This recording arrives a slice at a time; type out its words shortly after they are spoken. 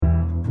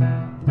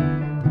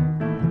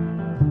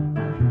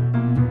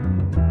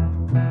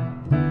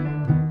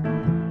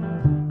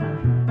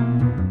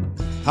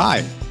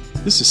Hi,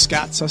 this is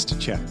Scott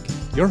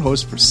Sustachek, your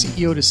host for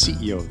CEO to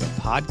CEO, the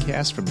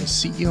podcast from the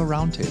CEO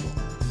Roundtable.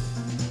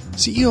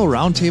 CEO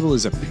Roundtable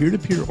is a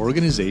peer-to-peer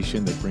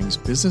organization that brings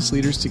business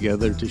leaders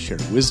together to share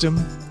wisdom,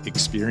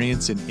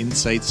 experience, and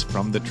insights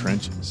from the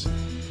trenches.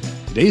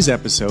 Today's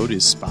episode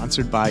is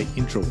sponsored by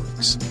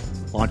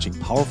IntroWorks, launching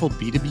powerful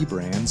B2B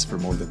brands for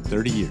more than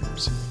 30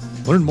 years.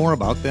 Learn more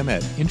about them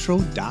at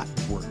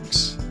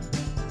intro.works.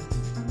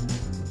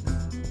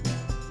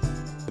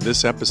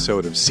 This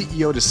episode of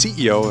CEO to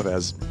CEO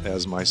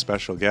as my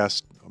special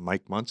guest,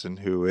 Mike Monson,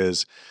 who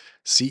is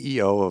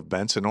CEO of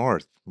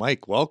Benson-Orth.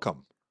 Mike,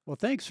 welcome. Well,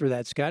 thanks for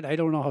that, Scott. I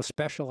don't know how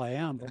special I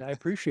am, but I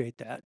appreciate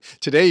that.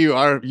 Today you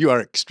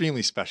are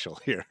extremely special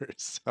here.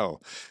 So,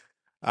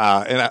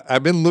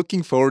 I've been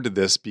looking forward to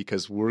this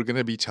because we're going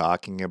to be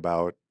talking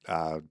about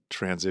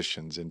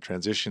transitions in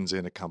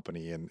a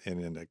company and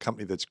in a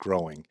company that's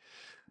growing,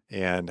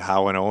 and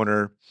how an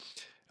owner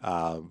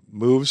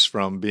moves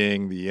from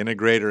being the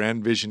integrator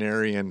and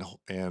visionary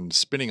and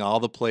spinning all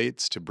the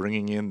plates to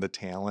bringing in the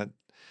talent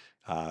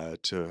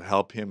to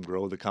help him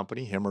grow the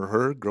company, him or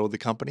her grow the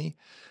company.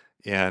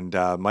 And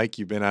Mike,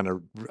 you've been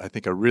on I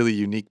think a really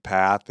unique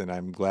path, and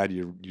I'm glad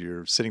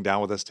you're sitting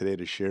down with us today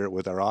to share it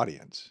with our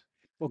audience.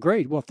 Well,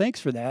 great. Well, thanks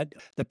for that.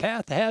 The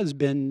path has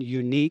been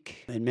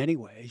unique in many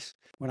ways.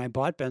 When I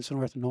bought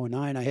Benson-Orth in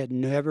 2009, I had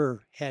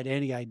never had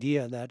any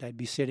idea that I'd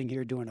be sitting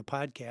here doing a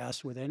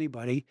podcast with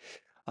anybody.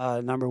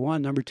 Number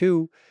one. Number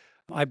two,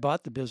 I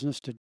bought the business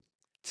to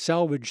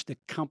salvage the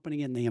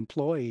company and the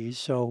employees.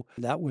 So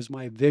that was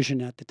my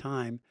vision at the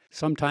time.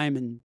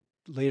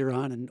 Later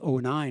on in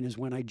 2009 is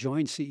when I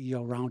joined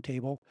CEO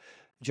Roundtable.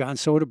 John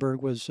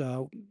Soderberg was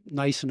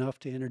nice enough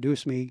to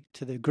introduce me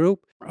to the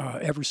group.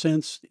 Ever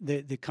since,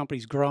 the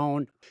company's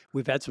grown.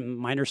 We've had some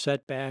minor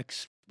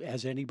setbacks,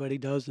 as anybody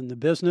does in the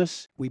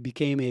business. We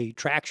became a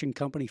traction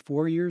company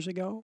 4 years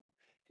ago.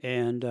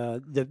 And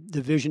the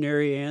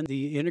visionary and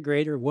the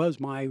integrator was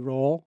my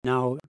role.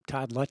 Now,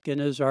 Todd Lutkin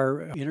is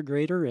our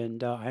integrator,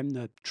 and I'm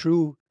the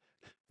true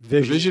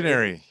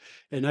visionary.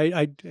 And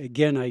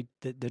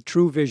the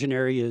true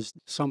visionary is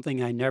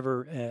something I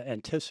never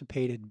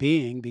anticipated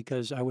being,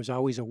 because I was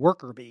always a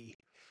worker bee.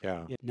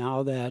 Yeah.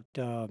 Now that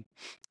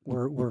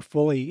we're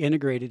fully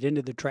integrated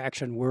into the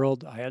traction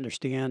world, I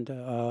understand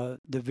the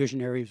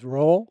visionary's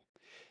role,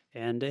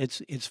 and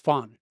it's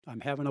fun.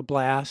 I'm having a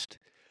blast.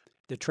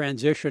 The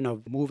transition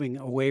of moving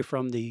away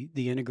from the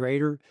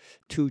integrator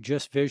to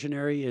just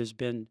visionary has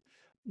been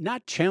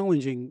not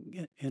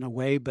challenging in a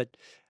way, but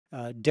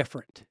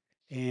different.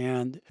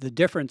 And the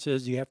difference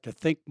is you have to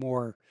think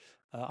more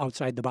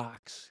outside the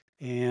box.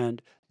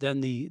 And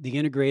then the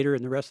integrator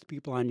and the rest of the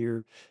people on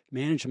your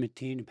management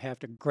team have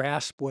to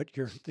grasp what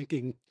you're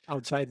thinking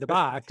outside the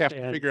box. Have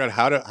to figure out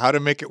how to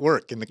make it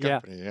work in the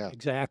company. Yeah.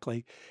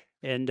 Exactly.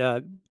 And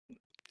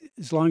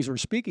as long as we're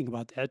speaking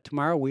about that,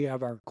 tomorrow we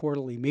have our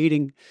quarterly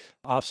meeting,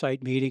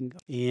 offsite meeting,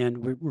 and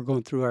we're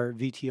going through our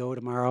VTO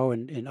tomorrow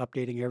and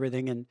updating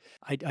everything. And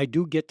I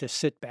do get to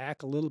sit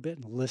back a little bit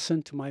and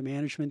listen to my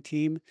management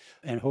team,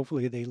 and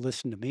hopefully they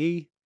listen to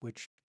me,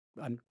 which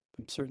I'm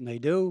certain they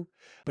do.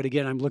 But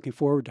again, I'm looking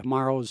forward to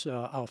tomorrow's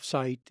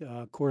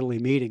offsite quarterly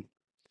meeting.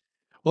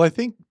 Well, I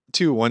think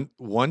too,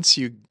 once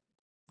you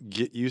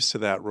get used to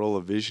that role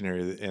of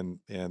visionary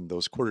and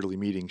those quarterly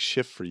meetings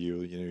shift for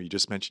you, you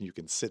just mentioned you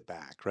can sit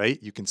back, right?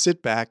 You can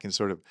sit back and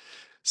sort of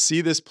see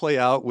this play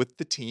out with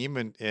the team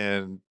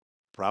and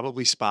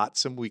probably spot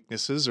some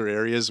weaknesses or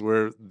areas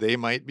where they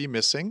might be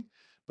missing.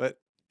 But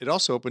it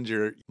also opens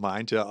your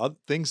mind to other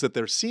things that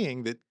they're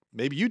seeing that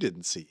maybe you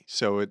didn't see.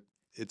 So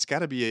it's got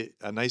to be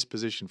a nice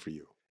position for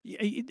you.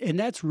 And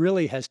that's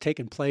really has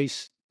taken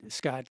place,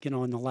 Scott,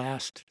 in the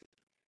last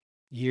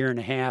year and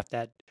a half,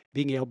 that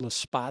being able to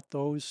spot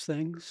those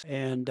things.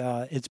 And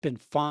it's been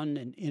fun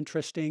and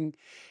interesting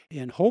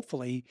and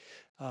hopefully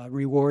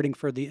rewarding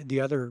for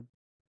the other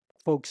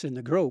folks in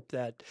the group,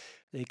 that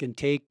they can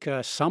take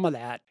some of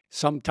that,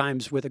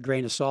 sometimes with a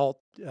grain of salt,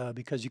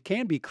 because you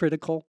can be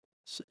critical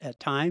at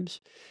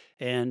times.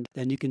 And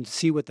then you can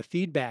see what the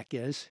feedback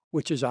is,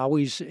 which is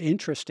always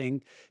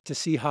interesting to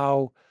see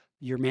how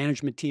your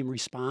management team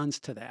responds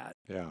to that.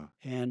 Yeah.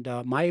 And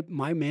my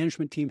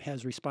management team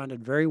has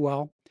responded very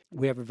well.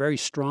 We have a very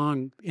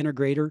strong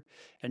integrator,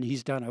 and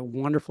he's done a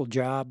wonderful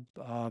job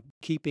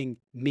keeping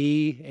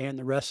me and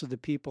the rest of the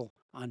people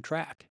on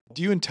track.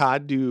 Do you and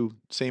Todd do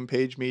same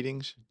page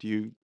meetings?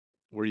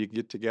 Where you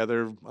get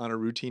together on a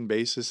routine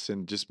basis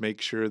and just make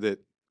sure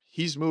that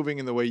he's moving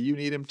in the way you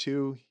need him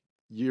to?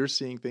 You're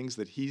seeing things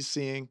that he's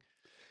seeing?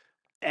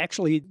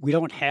 Actually, we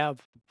don't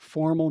have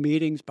formal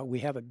meetings, but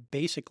we have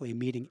basically a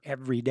meeting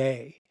every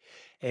day.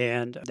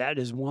 And that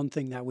is one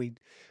thing that we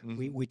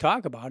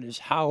talk about, is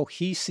how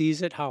he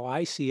sees it, how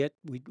I see it.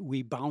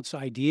 We bounce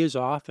ideas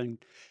off and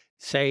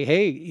say,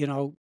 hey,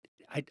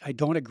 I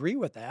don't agree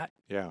with that.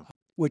 Yeah.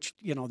 Which,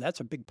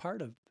 that's a big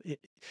part of it,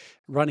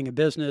 running a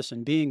business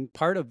and being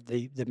part of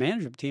the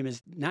management team,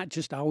 is not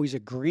just always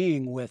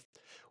agreeing with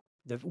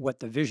what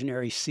the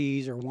visionary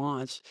sees or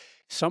wants.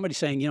 Somebody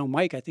saying,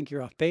 Mike, I think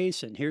you're off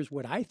base, and here's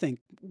what I think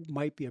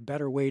might be a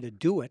better way to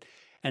do it.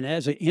 And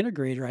as an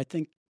integrator, I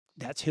think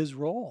that's his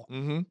role.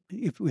 Mm-hmm.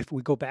 If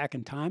we go back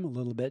in time a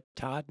little bit,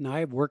 Todd and I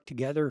have worked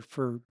together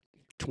for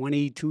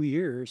 22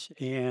 years,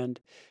 and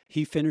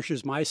he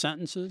finishes my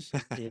sentences.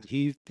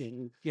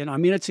 And I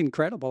mean, it's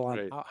incredible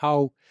on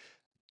Right.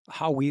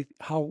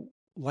 how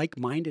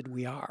like-minded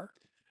we are.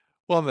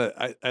 Well,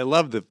 I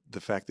love the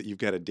fact that you've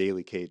got a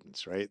daily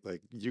cadence, right?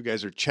 Like you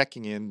guys are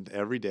checking in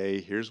every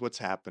day. Here's what's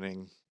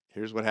happening.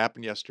 Here's what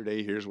happened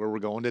yesterday. Here's where we're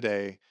going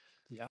today.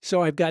 Yeah.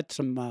 So I've got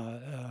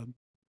some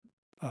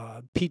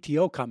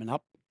PTO coming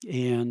up,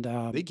 and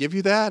They give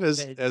you that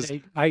they, as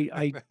they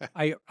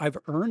I've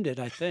earned it,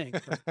 I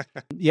think. But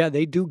yeah,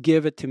 they do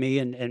give it to me.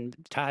 And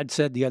Todd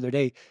said the other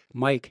day,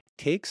 Mike,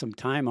 take some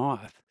time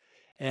off.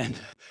 And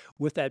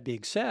with that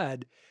being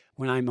said,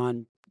 when I'm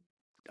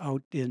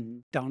down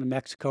in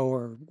Mexico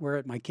or we're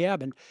at my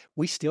cabin,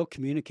 we still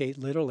communicate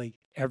literally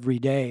every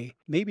day.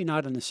 Maybe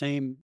not on the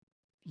same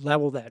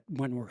level that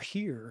when we're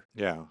here,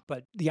 yeah,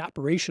 but the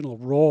operational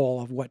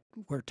role of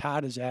where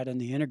Todd is at in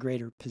the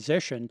integrator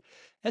position,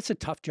 that's a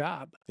tough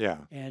job. yeah.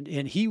 And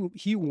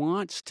he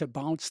wants to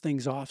bounce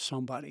things off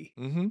somebody,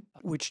 Mm-hmm.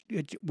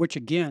 which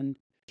again,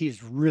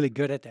 he's really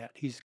good at that.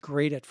 He's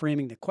great at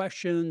framing the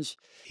questions.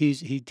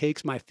 He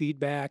takes my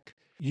feedback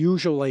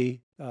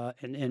usually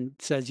and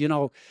says,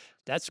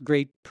 that's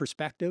great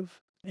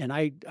perspective. And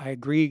I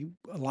agree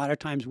a lot of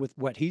times with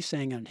what he's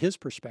saying on his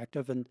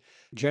perspective. And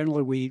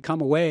generally, we come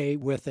away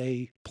with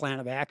a plan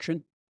of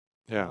action,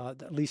 Yeah.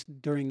 at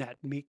least during that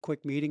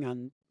quick meeting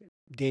on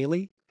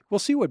daily. We'll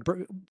see what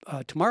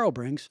tomorrow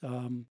brings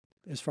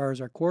as far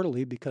as our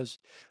quarterly, because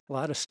a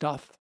lot of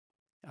stuff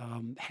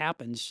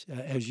happens,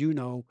 as you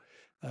know,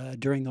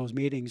 during those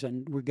meetings.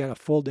 And we've got a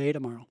full day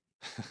tomorrow.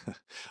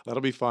 That'll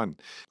be fun.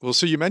 Well,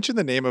 so you mentioned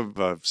the name of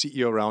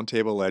CEO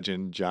Roundtable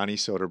legend, Johnny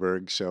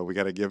Soderberg. So we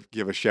got to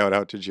give a shout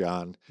out to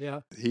John. Yeah.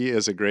 He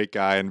is a great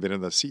guy and been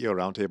in the CEO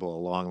Roundtable a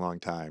long, long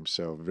time.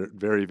 So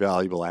very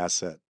valuable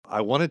asset.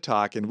 I want to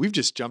talk, and we've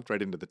just jumped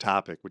right into the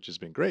topic, which has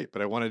been great,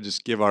 but I want to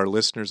just give our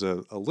listeners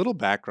a little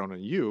background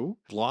on you.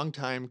 Long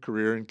time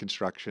career in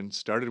construction,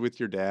 started with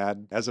your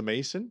dad as a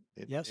mason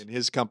Yes. in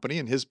his company,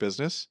 in his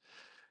business.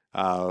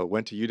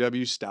 Went to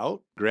UW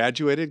Stout,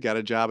 graduated, got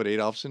a job at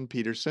Adolphson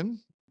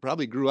Peterson,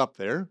 probably grew up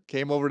there,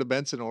 came over to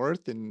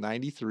Benson-Orth in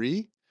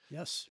 93,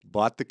 Yes.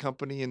 bought the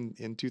company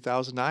in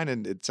 2009.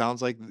 And it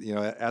sounds like,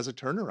 as a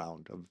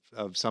turnaround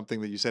of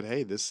something that you said,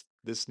 hey, this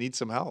needs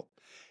some help.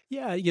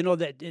 Yeah,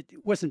 that it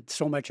wasn't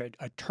so much a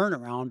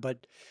turnaround,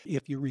 but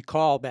if you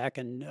recall back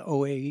in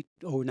 '08,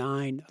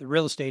 '09, the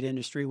real estate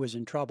industry was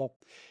in trouble.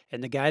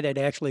 And the guy that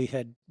actually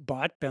had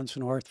bought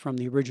Benson-Orth from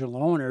the original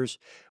owners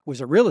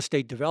was a real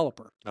estate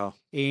developer. Oh,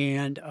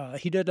 And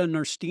he didn't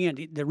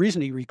understand. The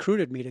reason he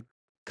recruited me to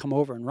come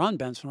over and run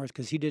Benson-Orth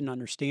because he didn't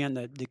understand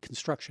the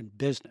construction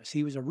business.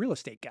 He was a real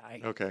estate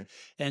guy. okay.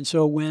 And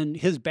so when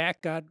his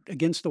back got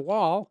against the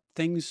wall,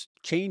 things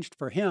changed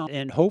for him.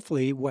 And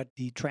hopefully, what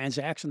the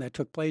transaction that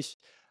took place,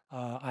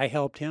 I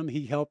helped him,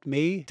 he helped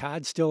me.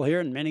 Todd's still here,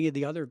 and many of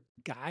the other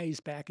guys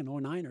back in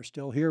 '09 are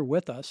still here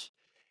with us.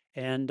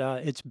 And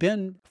it's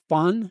been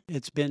fun.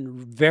 It's been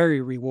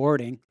very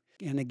rewarding.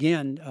 And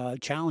again,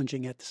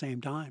 challenging at the same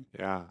time.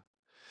 Yeah.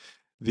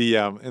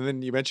 And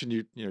then you mentioned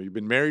you've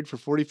been married for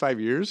 45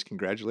 years.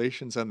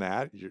 Congratulations on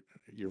that.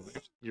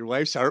 Your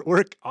wife's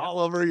artwork all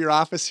over your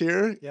office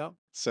here. Yeah.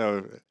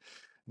 So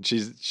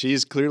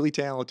she's clearly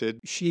talented.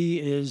 She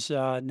is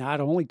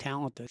not only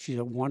talented, she's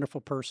a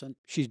wonderful person.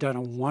 She's done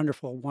a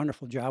wonderful,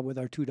 wonderful job with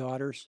our two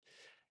daughters.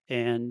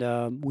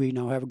 And we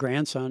now have a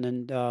grandson.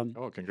 And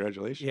Oh,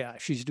 congratulations. yeah,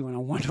 she's doing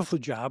a wonderful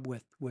job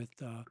with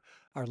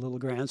our little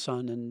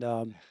grandson.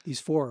 And he's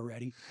 4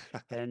 already.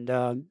 And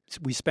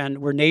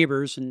we're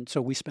neighbors. And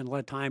so we spend a lot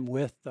of time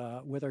with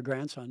our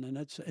grandson. And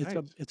Nice.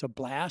 it's a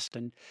blast.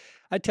 And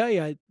I tell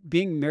you,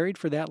 being married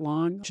for that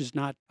long, which is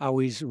not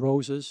always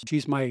roses,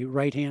 she's my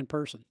right-hand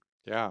person.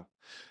 Yeah.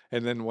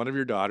 And then one of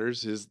your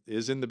daughters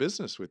is in the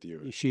business with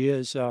you. She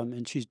is,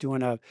 and she's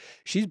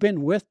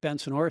been with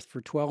Benson-Orth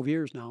for 12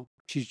 years now.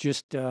 She's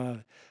just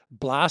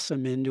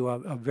blossomed into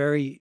a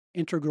very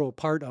integral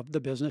part of the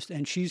business,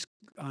 and she's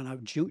on a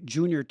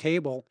junior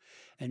table,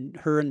 and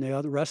her and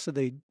the rest of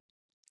the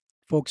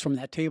folks from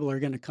that table are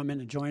going to come in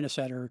and join us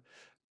at her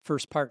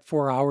first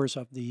 4 hours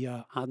of the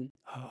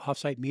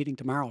offsite meeting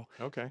tomorrow.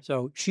 Okay.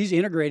 So she's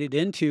integrated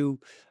into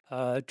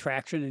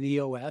Traction and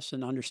EOS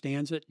and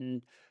understands it,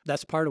 and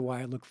that's part of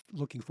why I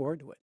looking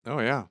forward to it. Oh,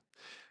 yeah.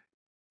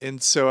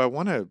 And so I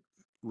want to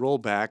roll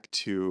back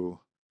to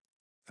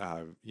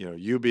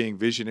you being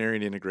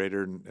visionary and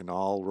integrator and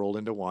all rolled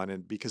into one.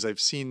 And because I've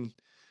seen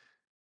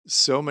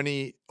so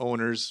many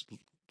owners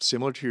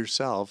similar to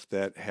yourself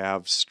that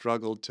have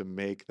struggled to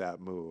make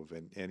that move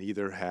and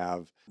either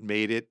have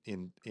made it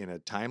in a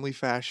timely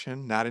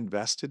fashion, not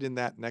invested in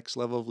that next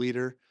level of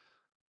leader,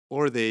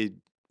 or they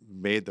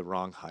made the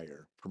wrong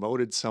hire,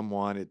 promoted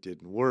someone, it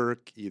didn't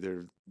work.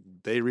 Either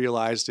they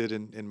realized it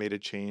and made a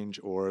change,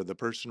 or the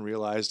person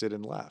realized it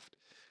and left.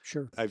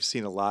 Sure. I've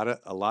seen a lot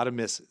of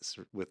misses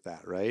with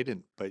that, right?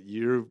 But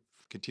you've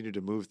continued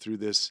to move through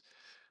this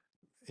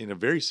in a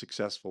very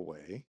successful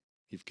way.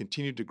 You've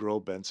continued to grow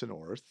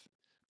Benson-Orth.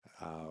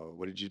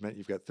 What did you mention?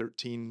 You've got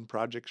 13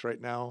 projects right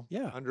now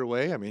Yeah.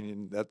 underway. I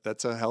mean,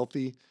 that's a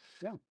healthy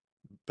Yeah.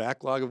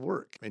 backlog of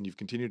work. And you've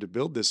continued to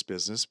build this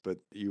business, but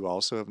you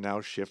also have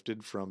now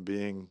shifted from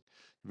being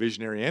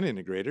visionary and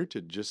integrator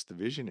to just the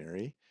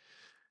visionary.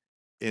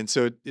 And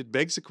so it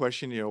begs the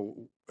question,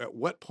 at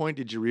what point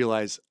did you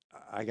realize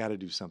I got to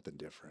do something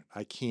different?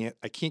 I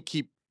can't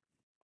keep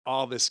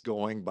all this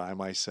going by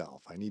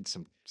myself. I need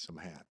some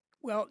hat.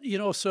 Well,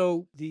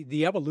 so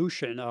the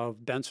evolution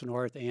of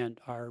Benson-Orth and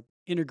our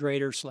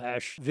integrator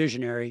slash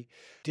visionary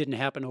didn't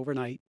happen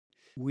overnight.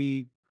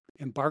 We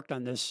embarked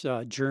on this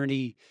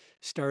journey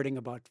starting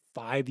about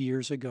 5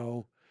 years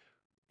ago.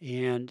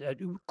 And a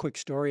quick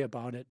story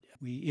about it.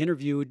 We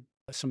interviewed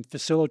some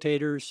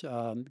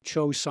facilitators,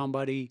 chose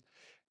somebody,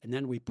 and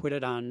then we put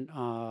it on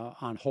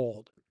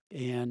hold.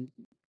 And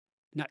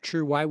not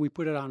sure why we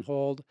put it on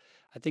hold.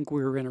 I think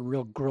we were in a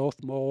real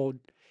growth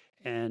mode.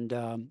 And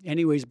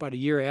anyways, about a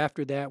year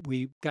after that,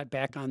 we got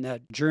back on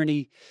that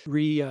journey,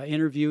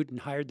 re-interviewed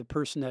and hired the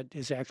person that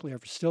is actually our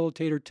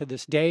facilitator to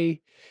this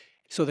day.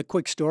 So the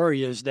quick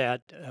story is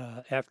that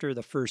after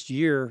the first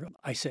year,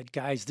 I said,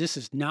 guys, this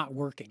is not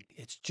working.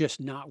 It's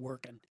just not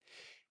working.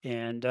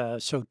 And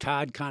so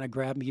Todd kind of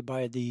grabbed me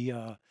by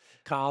the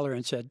collar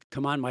and said,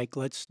 come on, Mike,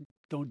 let's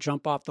don't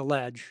jump off the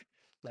ledge.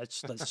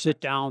 Let's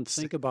sit down,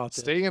 think about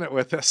this. Stay in it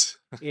with us.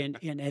 And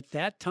at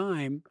that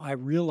time, I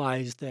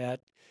realized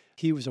that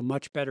he was a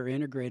much better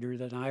integrator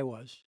than I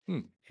was. Hmm.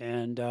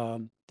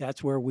 And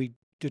that's where we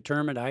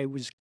determined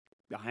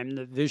I'm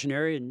the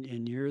visionary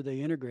and you're the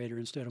integrator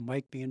instead of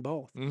Mike being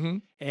both. Mm-hmm.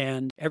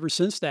 And ever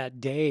since that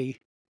day,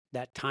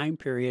 that time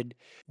period,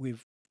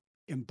 we've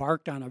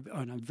embarked on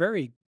a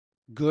very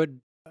good,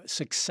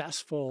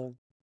 successful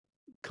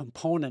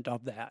component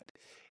of that.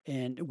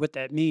 And what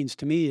that means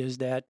to me is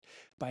that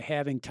by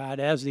having Todd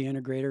as the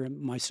integrator and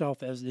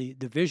myself as the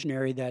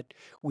visionary, that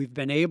we've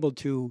been able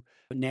to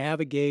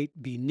navigate,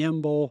 be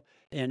nimble,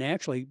 and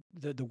actually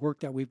the work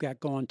that we've got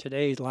going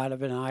today, a lot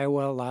of it in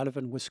Iowa, a lot of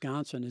it in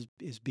Wisconsin,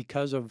 is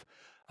because of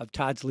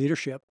Todd's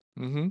leadership.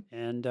 Mm-hmm.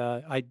 And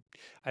I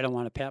don't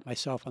want to pat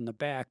myself on the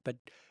back, but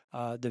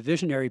the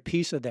visionary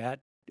piece of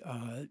that,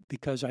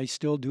 because I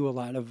still do a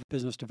lot of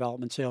business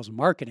development, sales, and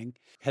marketing,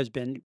 has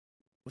been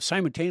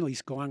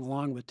simultaneously going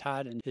along with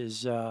Todd and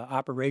his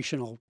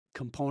operational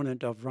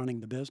component of running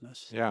the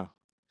business. Yeah.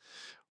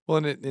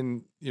 Well,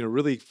 and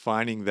really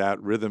finding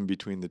that rhythm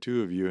between the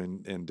two of you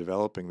and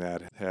developing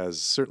that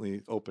has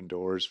certainly opened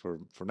doors for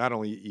not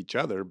only each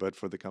other, but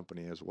for the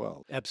company as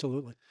well.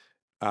 Absolutely.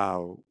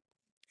 Uh,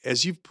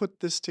 as you've put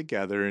this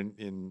together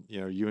and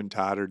you and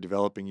Todd are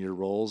developing your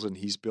roles and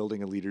he's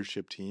building a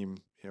leadership team,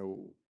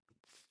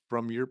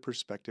 from your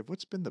perspective,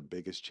 what's been the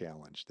biggest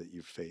challenge that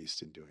you've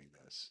faced in doing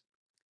this?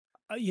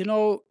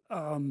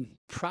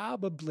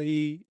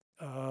 Probably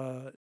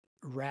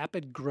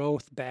rapid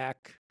growth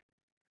back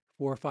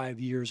 4 or 5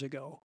 years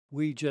ago.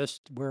 We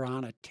just were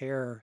on a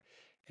tear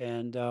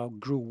and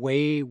grew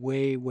way,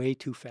 way, way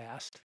too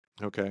fast.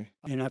 Okay.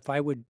 And if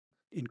I would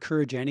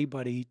encourage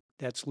anybody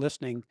that's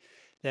listening,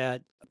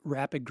 that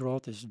rapid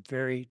growth is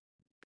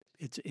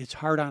it's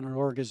hard on an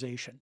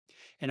organization,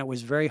 and it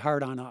was very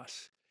hard on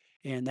us.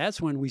 And that's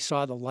when we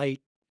saw the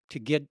light to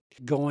get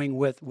going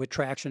with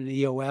traction and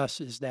EOS,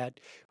 is that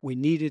we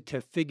needed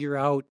to figure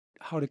out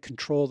how to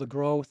control the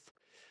growth,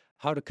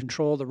 how to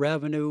control the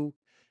revenue.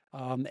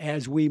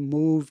 As we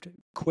moved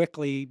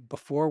quickly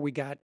before we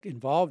got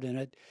involved in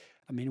it,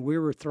 I mean, we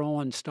were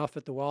throwing stuff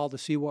at the wall to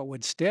see what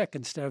would stick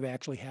instead of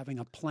actually having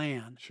a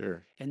plan.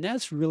 Sure. And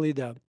that's really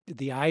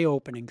the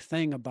eye-opening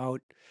thing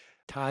about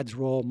Todd's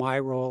role, my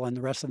role, and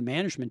the rest of the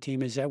management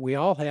team, is that we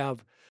all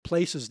have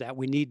places that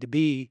we need to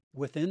be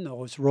within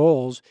those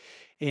roles.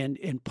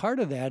 And part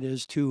of that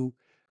is to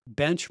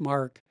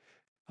benchmark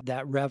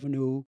that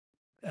revenue,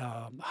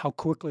 how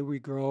quickly we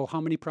grow,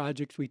 how many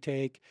projects we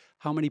take,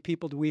 how many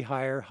people do we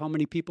hire, how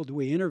many people do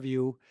we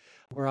interview.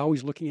 We're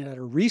always looking at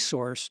a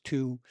resource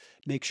to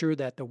make sure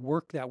that the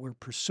work that we're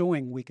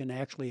pursuing we can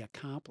actually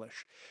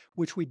accomplish,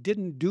 which we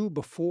didn't do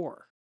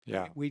before.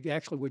 Yeah. We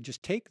actually would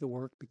just take the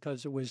work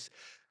because it was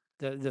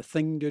the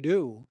thing to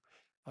do.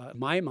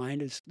 My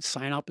mind is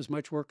sign up as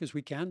much work as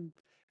we can.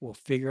 We'll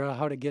figure out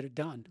how to get it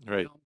done.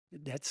 Right.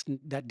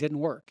 That didn't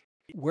work.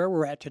 Where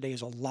we're at today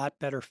is a lot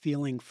better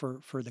feeling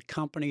for the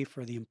company,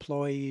 for the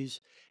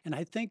employees, and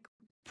I think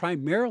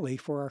primarily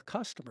for our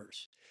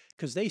customers,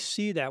 because they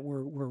see that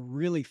we're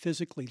really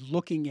physically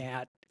looking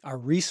at our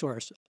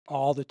resource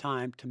all the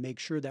time to make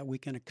sure that we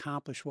can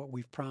accomplish what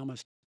we've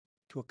promised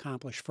to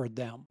accomplish for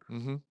them.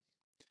 Mm-hmm.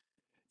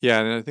 Yeah,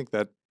 and I think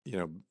that,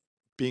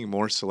 being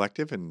more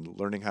selective and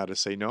learning how to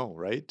say no,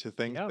 right? To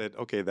things Yeah, that,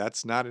 okay,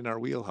 that's not in our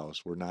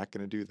wheelhouse. We're not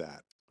going to do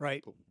that.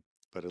 right.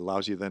 But it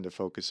allows you then to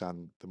focus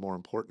on the more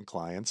important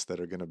clients that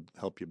are going to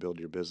help you build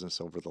your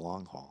business over the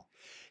long haul.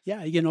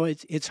 Yeah,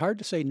 it's hard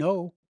to say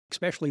no,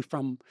 especially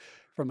from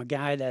a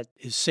guy that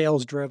is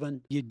sales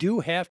driven. You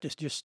do have to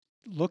just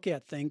look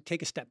at things,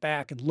 take a step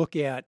back and look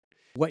at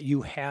what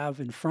you have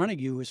in front of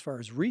you as far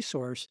as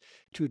resource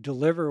to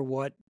deliver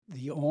what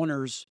the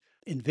owners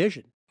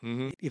envision.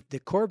 Hmm. If the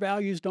core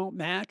values don't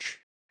match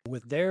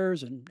with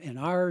theirs and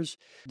ours,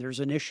 there's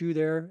an issue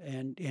there.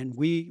 And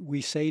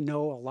we say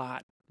no a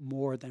lot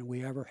more than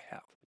we ever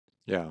have.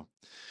 Yeah.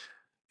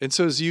 And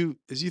so as you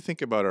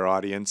think about our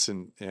audience,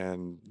 and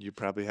you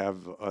probably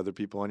have other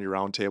people on your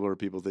roundtable or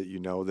people that you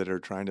know that are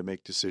trying to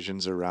make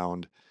decisions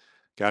around,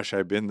 gosh,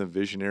 I've been the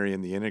visionary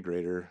and the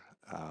integrator.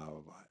 Uh,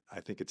 I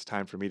think it's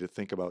time for me to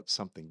think about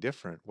something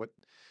different.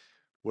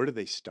 Where do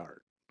they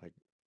start? Like,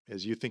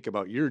 as you think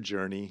about your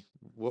journey,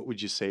 what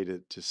would you say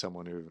to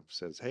someone who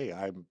says, "Hey,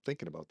 I'm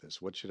thinking about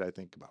this. What should I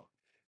think about?"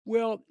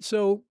 Well,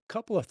 so a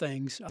couple of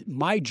things.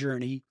 My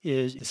journey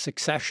is a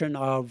succession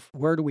of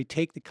where do we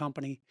take the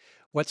company?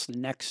 What's the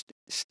next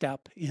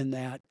step in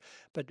that?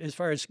 But as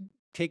far as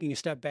taking a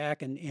step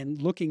back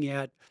and looking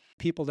at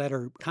people that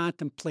are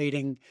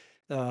contemplating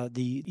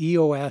the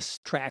EOS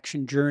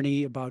traction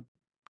journey about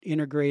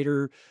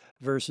integrator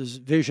versus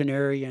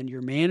visionary and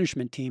your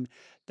management team,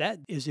 that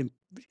is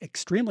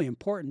extremely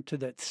important to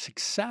the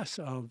success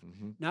of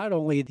Hmm. not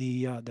only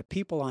the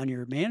people on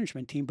your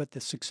management team, but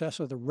the success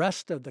of the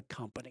rest of the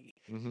company.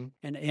 Hmm.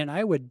 And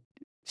I would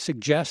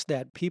suggest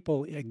that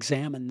people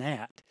examine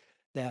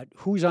that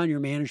who's on your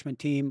management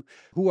team,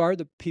 who are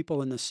the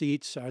people in the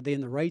seats, are they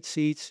in the right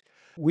seats?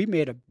 We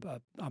made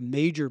a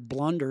major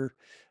blunder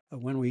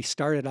when we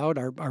started out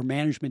our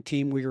management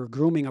team. We were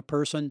grooming a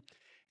person,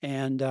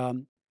 and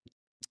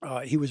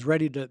he was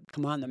ready to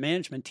come on the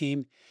management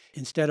team.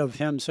 Instead of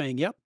him saying,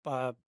 "Yep,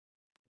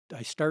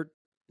 I start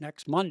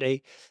next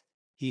Monday,"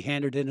 he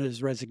handed in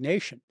his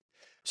resignation.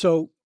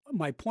 So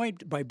my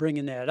point by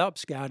bringing that up,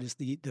 Scott, is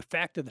the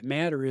fact of the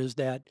matter is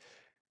that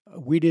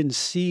we didn't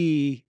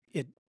see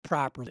it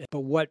properly.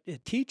 But what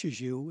it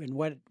teaches you, and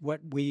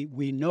what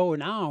we know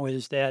now,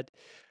 is that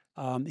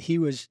he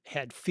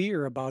had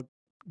fear about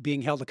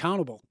being held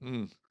accountable,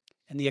 Mm.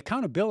 and the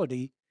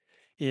accountability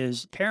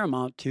is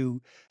paramount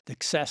to the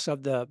success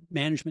of the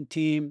management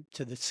team,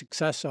 to the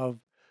success of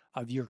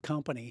your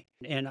company.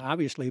 And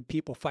obviously,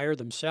 people fire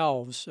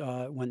themselves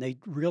when they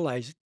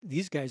realize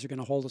these guys are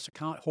going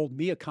to hold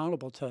me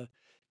accountable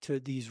to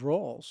these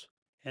roles.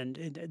 And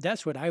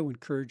that's what I would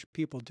encourage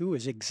people to do,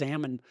 is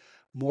examine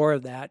more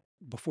of that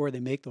before they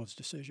make those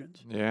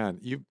decisions. Yeah, and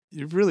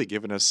you've really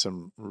given us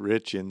some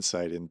rich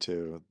insight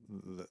into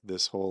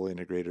this whole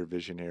integrator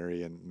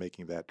visionary and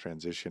making that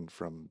transition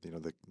from,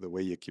 the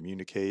way you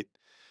communicate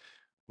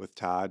with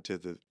Todd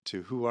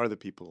to who are the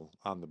people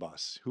on the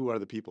bus, who are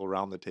the people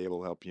around the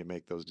table helping you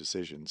make those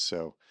decisions.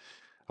 So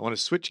I want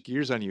to switch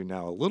gears on you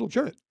now a little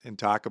Sure. bit and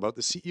talk about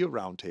the CEO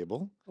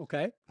Roundtable.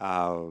 Okay.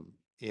 Uh,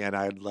 and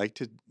I'd like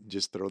to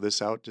just throw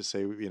this out to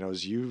say,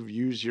 as you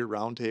use your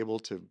roundtable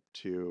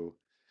to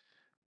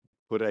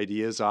put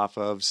ideas off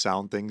of,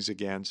 sound things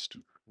against,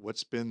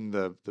 what's been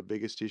the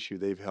biggest issue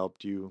they've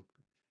helped you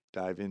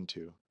dive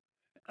into?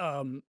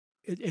 Um,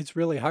 it's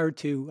really hard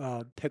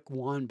to pick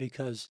one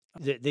because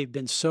they've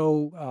been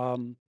so.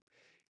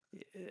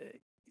 Uh,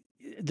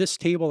 this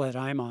table that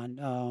I'm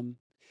on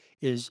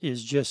is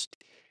just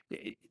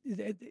i-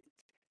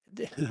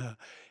 i-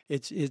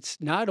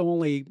 it's not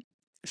only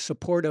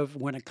supportive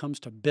when it comes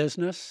to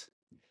business,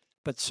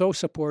 but so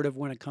supportive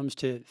when it comes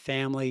to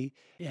family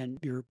and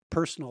your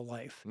personal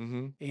life.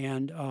 Mm-hmm.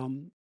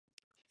 And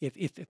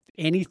if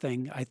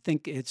anything, I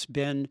think it's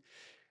been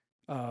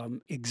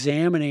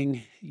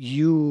examining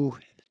you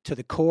to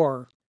the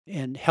core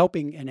and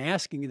helping and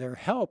asking their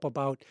help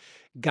about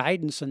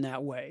guidance in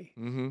that way.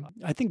 Mm-hmm.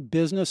 I think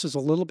business is a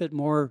little bit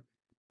more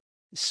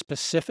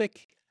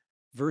specific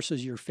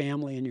versus your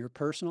family and your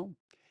personal.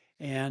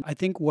 And I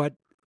think what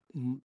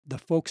the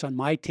folks on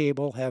my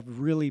table have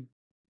really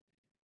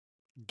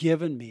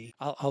given me,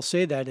 I'll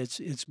say that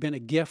it's been a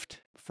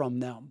gift from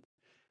them.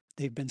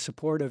 They've been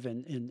supportive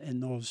in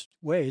those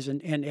ways.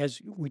 And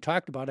as we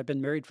talked about, I've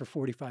been married for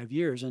 45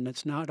 years, and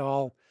it's not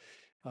all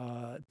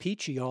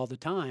peachy all the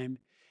time.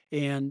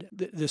 And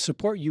the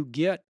support you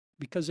get,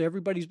 because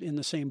everybody's in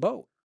the same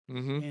boat.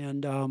 Mm-hmm.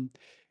 And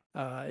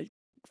uh,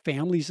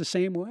 family's the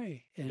same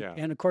way. Yeah.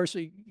 And of course,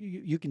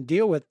 you can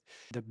deal with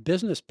the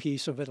business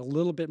piece of it a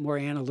little bit more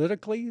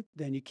analytically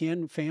than you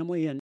can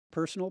family and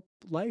personal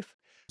life.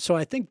 So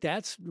I think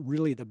that's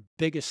really the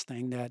biggest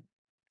thing that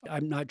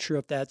I'm not sure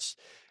if that's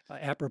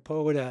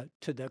apropos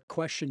to the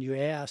question you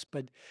asked,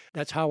 but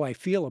that's how I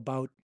feel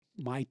about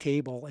my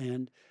table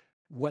and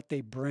what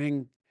they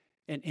bring.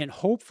 And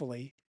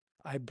hopefully,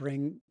 I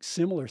bring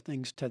similar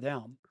things to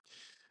them.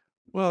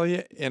 Well,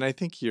 yeah, and I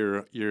think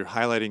you're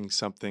highlighting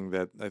something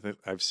that I think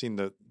I've seen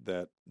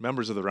that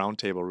members of the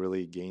roundtable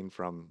really gain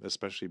from,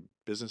 especially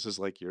businesses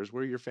like yours,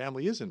 where your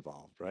family is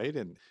involved, right?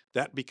 And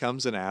that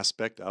becomes an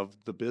aspect of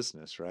the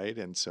business, right?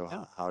 And so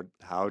Yeah.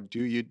 how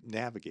do you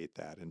navigate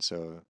that? And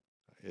so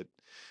it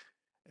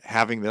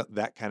having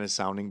that kind of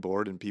sounding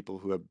board and people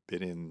who have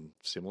been in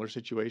similar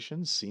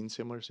situations, seen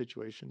similar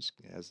situations,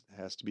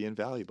 has to be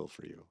invaluable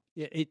for you.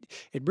 Yeah, it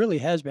really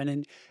has been.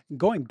 And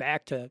going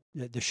back to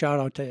the shout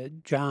out to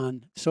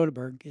John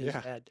Soderberg, is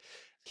Yeah. that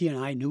he and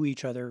I knew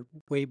each other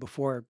way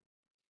before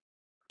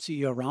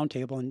CEO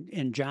Roundtable,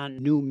 and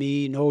John knew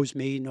me, knows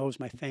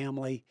my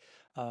family,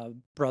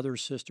 brother,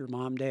 sister,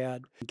 mom,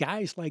 dad.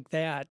 Guys like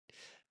that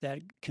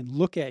can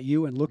look at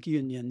you and look you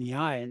in the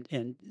eye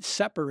and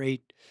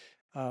separate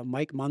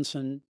Mike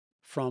Monson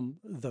from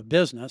the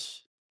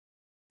business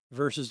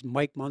versus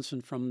Mike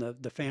Monson from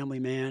the family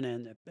man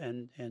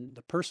and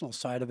the personal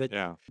side of it.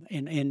 Yeah.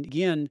 And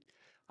again,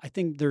 I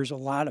think there's a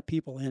lot of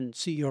people in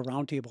CEO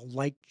Roundtable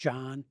like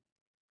John,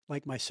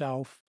 like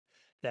myself,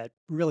 that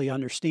really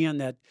understand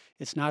that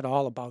it's not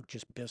all about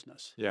just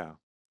business. Yeah.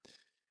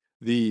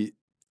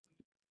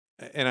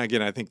 And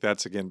again, I think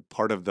that's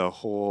part of the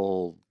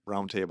whole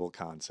roundtable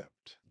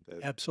concept. That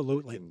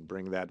Absolutely. can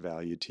bring that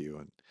value to you.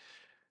 And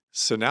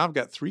so now I've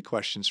got 3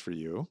 questions for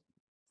you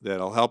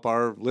that'll help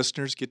our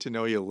listeners get to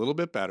know you a little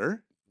bit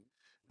better.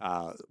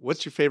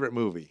 What's your favorite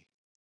movie?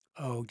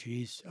 Oh,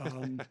 geez.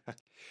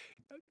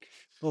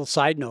 Little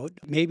side note,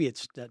 maybe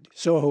it's that.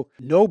 So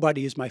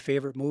Nobody is my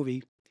favorite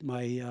movie.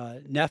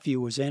 My nephew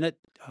was in it,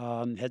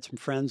 had some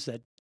friends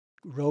that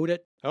wrote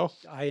it. Oh,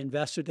 I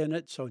invested in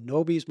it. So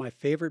Nobody's my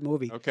favorite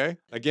movie. okay.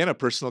 Again, a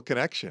personal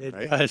connection, It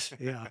right? does,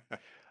 yeah.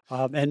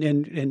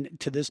 And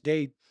to this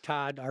day,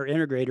 Todd, our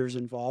integrator, is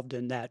involved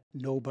in that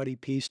Nobody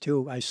piece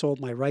too. I sold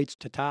my rights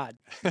to Todd.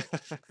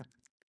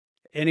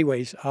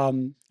 Anyways,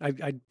 I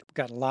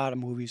got a lot of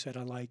movies that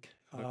I like.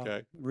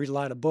 Okay. Read a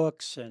lot of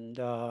books, and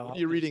What are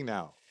you reading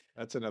now?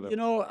 That's another. I'm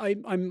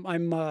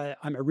a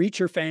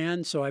Reacher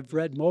fan, so I've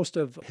read most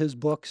of his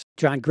books.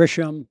 John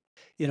Grisham.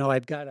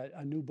 I've got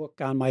a new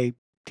book on my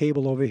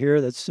table over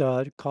here that's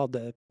called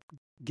the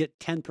Get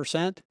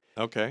 10%.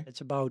 Okay.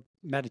 It's about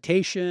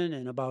meditation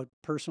and about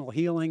personal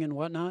healing and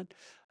whatnot.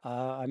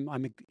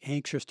 I'm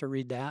anxious to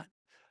read that.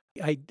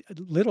 I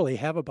literally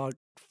have about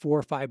 4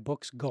 or 5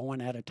 books going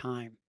at a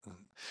time.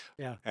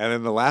 Yeah. And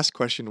then the last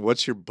question,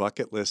 what's your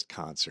bucket list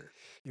concert?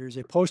 There's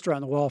a poster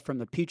on the wall from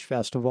the Peach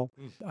Festival.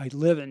 I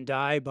live and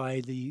die by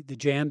the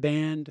jam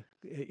band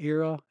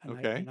era. And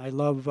Okay. I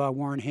love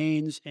Warren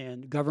Haynes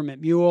and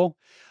Government Mule.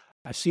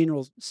 I've seen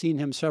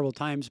him several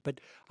times, but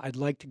I'd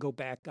like to go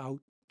back out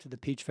to the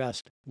Peach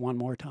Fest one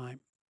more time.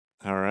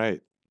 All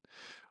right.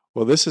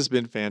 Well, this has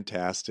been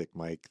fantastic,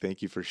 Mike.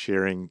 Thank you for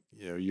sharing,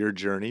 your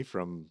journey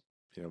from,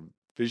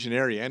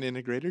 visionary and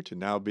integrator to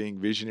now being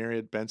visionary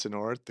at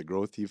Benson-Orth, the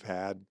growth you've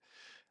had.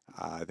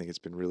 I think it's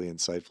been really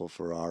insightful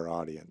for our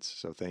audience.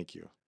 So thank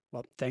you.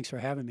 Well, thanks for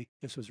having me.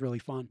 This was really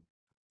fun.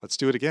 Let's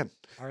do it again.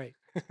 All right.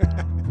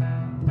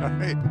 All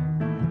right.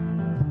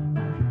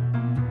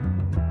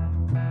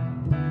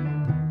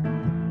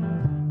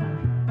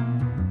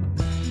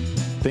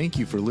 Thank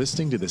you for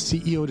listening to the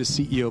CEO to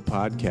CEO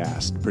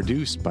podcast,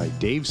 produced by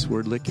Dave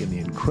Swerdlick and the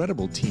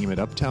incredible team at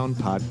Uptown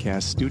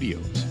Podcast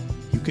Studios.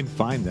 You can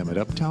find them at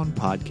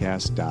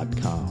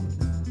uptownpodcast.com.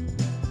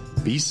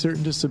 Be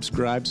certain to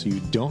subscribe so you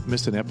don't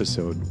miss an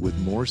episode with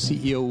more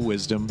CEO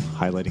wisdom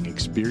highlighting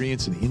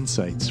experience and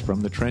insights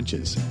from the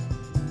trenches.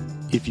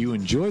 If you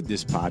enjoyed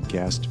this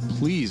podcast,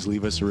 please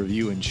leave us a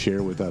review and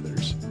share with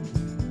others.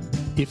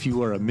 If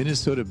you are a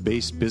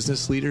Minnesota-based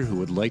business leader who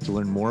would like to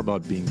learn more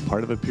about being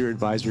part of a peer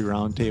advisory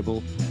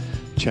roundtable,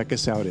 check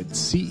us out at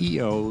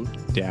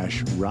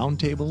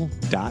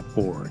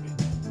ceo-roundtable.org.